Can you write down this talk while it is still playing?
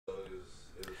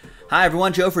Hi,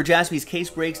 everyone. Joe for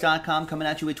JaspysCaseBreaks.com coming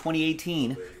at you with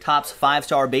 2018 Topps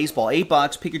 5-Star Baseball.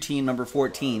 8-box, pick your team, number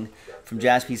 14 from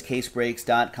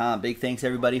JaspysCaseBreaks.com. Big thanks,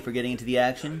 everybody, for getting into the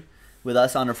action with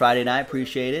us on a Friday night.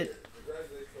 Appreciate it.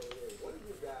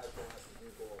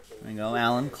 There you go,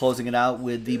 Alan, closing it out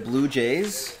with the Blue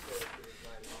Jays.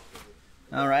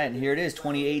 All right, and here it is,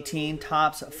 2018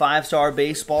 Topps 5-Star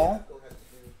Baseball.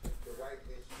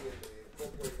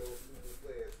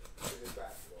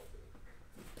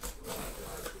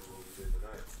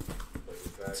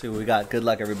 Let's see what we got. Good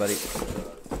luck, everybody.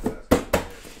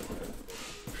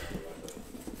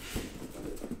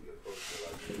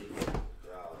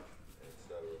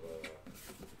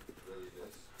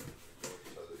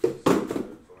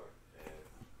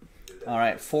 All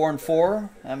right, 4 and 4.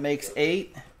 That makes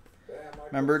 8.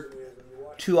 Remember,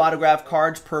 2 autograph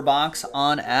cards per box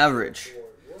on average.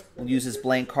 We'll use this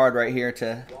blank card right here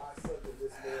to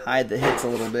hide the hits a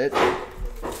little bit.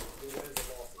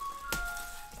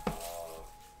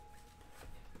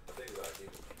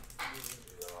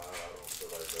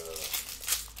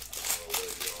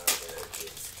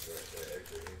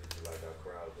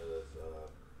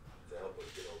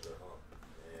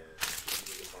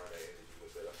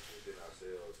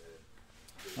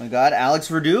 We got Alex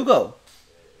Verdugo.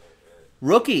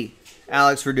 Rookie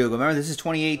Alex Verdugo. Remember, this is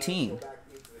 2018.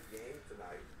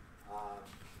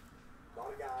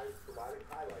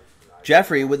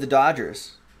 Jeffrey with the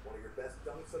Dodgers.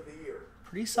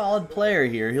 Pretty solid player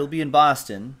here. He'll be in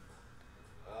Boston.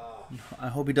 I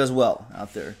hope he does well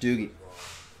out there. Doogie.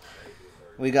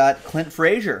 We got Clint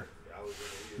Frazier.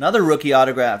 Another rookie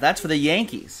autograph. That's for the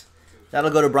Yankees. That'll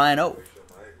go to Brian O.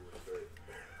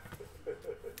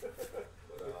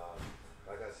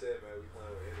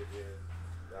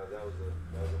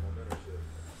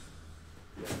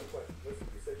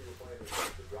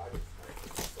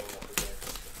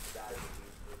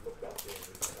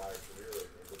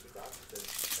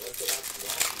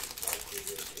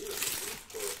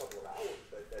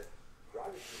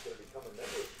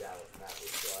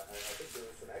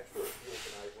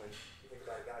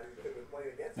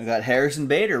 We got Harrison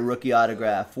Bader, rookie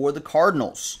autograph for the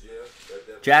Cardinals.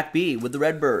 Jack B with the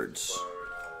Redbirds.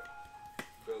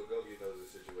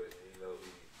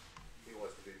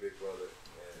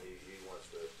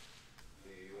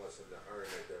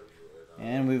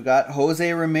 And we've got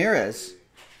Jose Ramirez.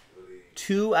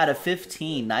 2 out of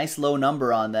 15. Nice low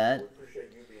number on that.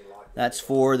 That's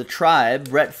for the Tribe.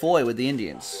 Brett Foy with the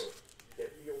Indians.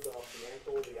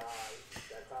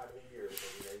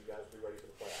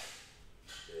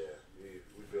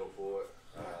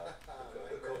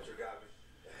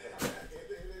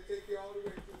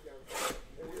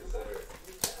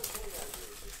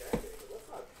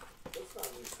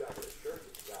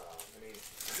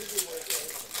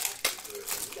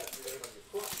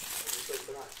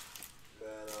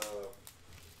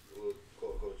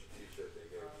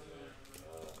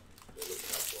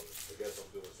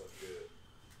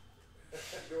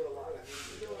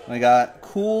 We got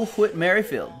Cool Whit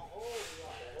Merrifield.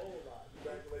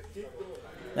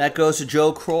 That goes to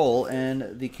Joe Kroll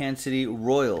and the Kansas City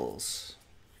Royals.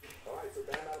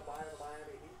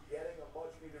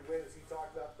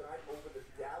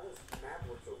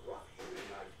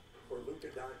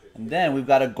 And then we've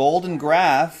got a Golden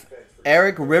Graph,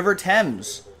 Eric River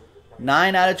Thames,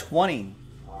 9 out of 20.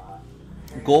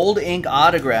 Gold ink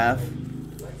autograph.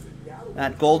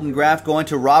 That Golden Graph going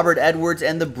to Robert Edwards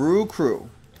and the Brew Crew.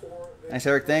 Nice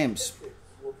Eric Thames.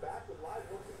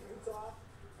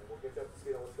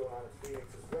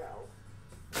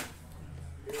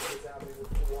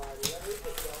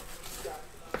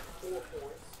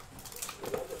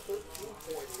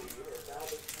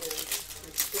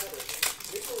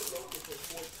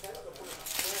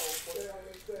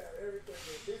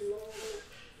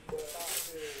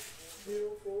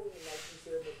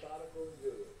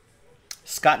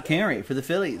 Scott Carey for the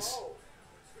Phillies.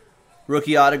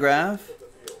 Rookie autograph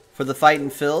for the Fightin'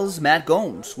 Phils, Matt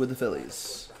Gomes with the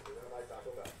Phillies.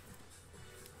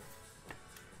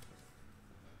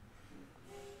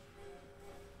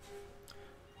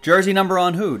 Jersey number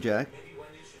on who, Jack?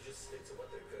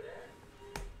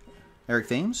 Eric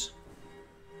Thames?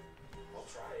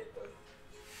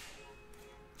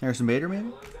 Harrison Bader,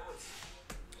 maybe?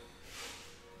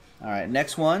 All right,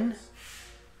 next one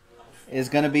is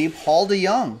going to be Paul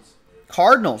DeYoung.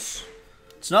 Cardinals.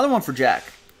 It's another one for Jack.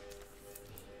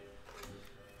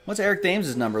 What's Eric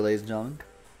Thames' number, ladies and gentlemen?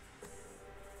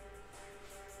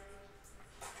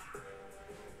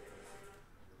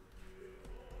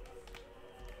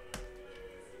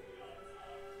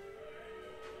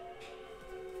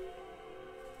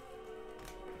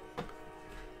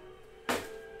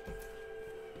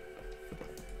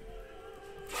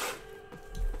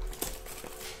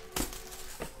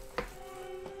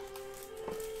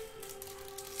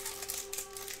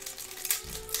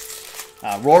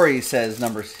 Rory says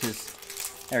his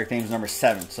Eric name's number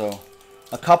 7, so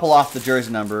a couple off the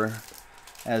jersey number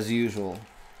as usual.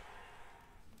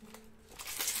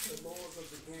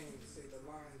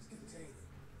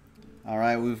 All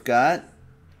right, we've got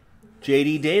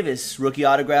J.D. Davis, rookie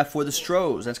autograph for the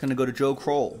Stros. That's going to go to Joe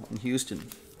Kroll in Houston.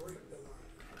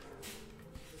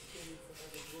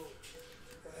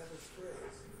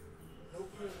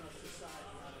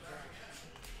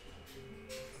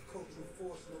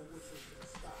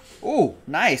 Ooh,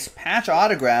 nice. Patch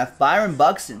autograph, Byron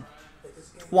Buxton.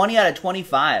 20 out of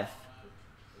 25.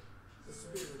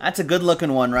 That's a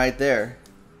good-looking one right there.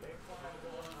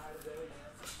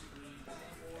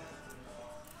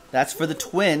 That's for the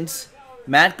Twins.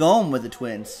 Matt Gomes with the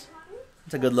Twins.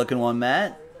 That's a good-looking one,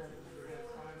 Matt.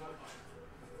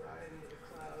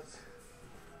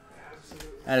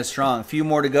 That is strong. A few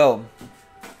more to go.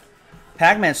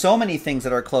 Pac-Man, so many things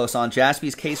that are close on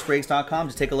jaspyscasebreaks.com.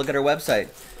 Just take a look at our website.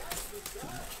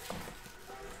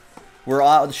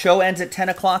 The show ends at 10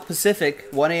 o'clock Pacific,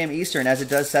 1 a.m. Eastern, as it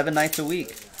does 7 nights a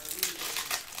week.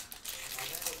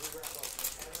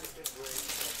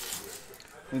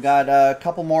 We got a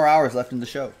couple more hours left in the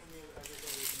show.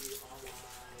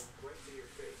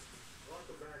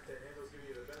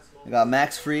 We got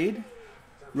Max Fried,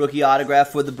 rookie autograph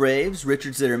for the Braves.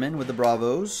 Richard Zitterman with the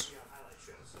Bravos.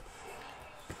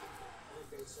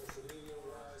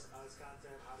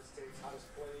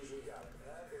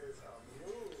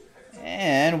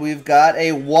 And we've got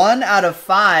a 1 out of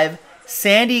 5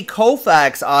 Sandy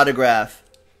Koufax autograph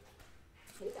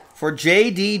for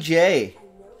JDJ,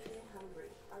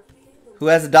 who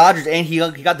has the Dodgers, and he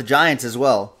got the Giants as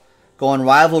well. Going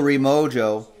rivalry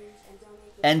mojo.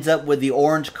 Ends up with the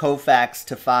orange Koufax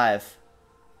to 5.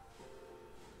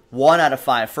 1 out of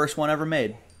 5. First one ever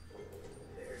made.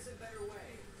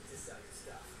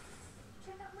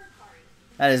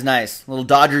 That is nice. Little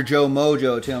Dodger Joe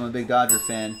mojo, too. I'm a big Dodger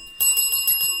fan.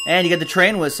 And you get the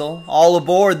train whistle. All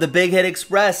aboard the Big Hit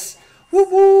Express. Whoop,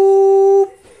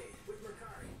 whoop.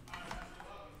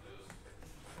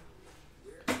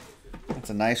 That's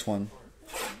a nice one.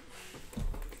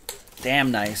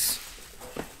 Damn nice.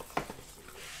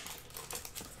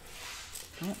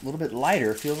 Oh, a little bit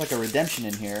lighter. Feels like a redemption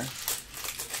in here.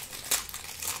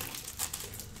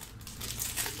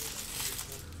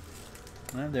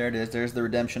 Well, there it is. There's the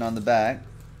redemption on the back.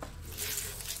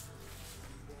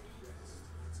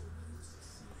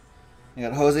 You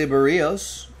got Jose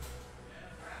Barrios.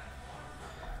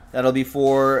 That'll be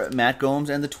for Matt Gomes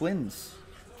and the Twins.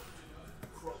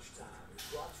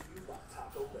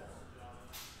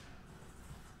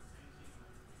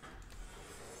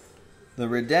 The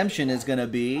redemption is going to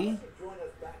be,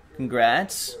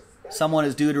 congrats, someone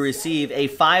is due to receive a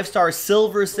 5-star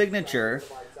silver signature,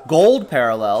 gold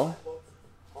parallel,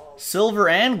 silver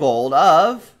and gold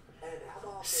of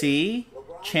C.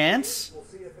 Chance,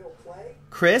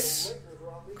 Chris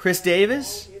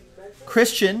Davis,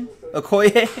 Christian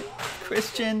Okoye,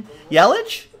 Christian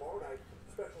Yelich?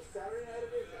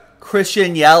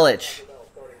 Christian Yelich.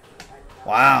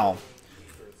 Wow.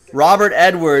 Robert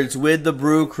Edwards with the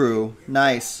Brew Crew.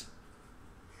 Nice.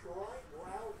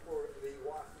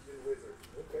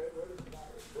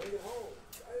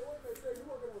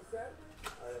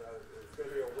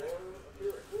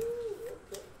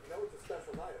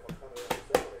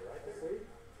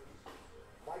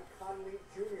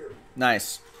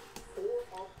 Nice.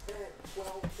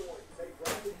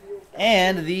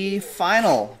 And the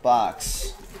final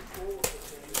box.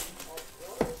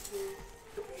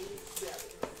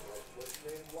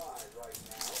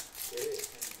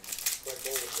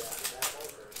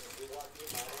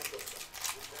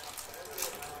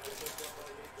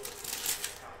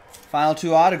 Final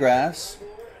 2 autographs.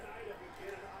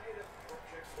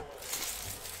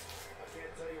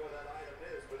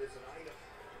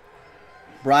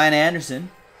 Brian Anderson.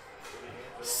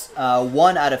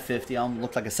 1 out of 50.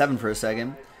 Looked like a 7 for a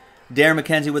second. Darren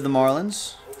McKenzie with the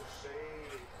Marlins.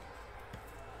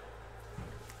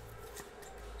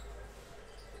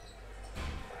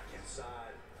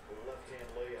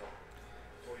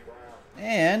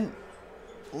 And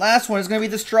last one is going to be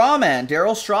the Straw Man,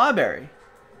 Darryl Strawberry.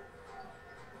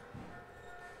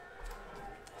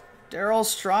 Darryl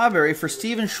Strawberry for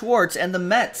Steven Schwartz and the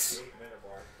Mets.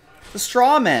 The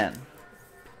Straw Man.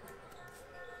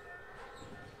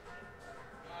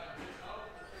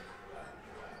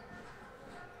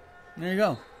 There you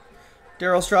go.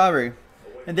 Darryl Strawberry.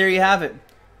 And there you have it.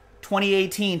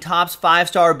 2018 Topps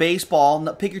 5-Star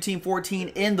Baseball. Pick your Team 14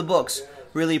 in the books.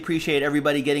 Really appreciate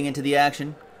everybody getting into the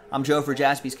action. I'm Joe for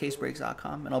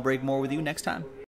jaspyscasebreaks.com, and I'll break more with you next time.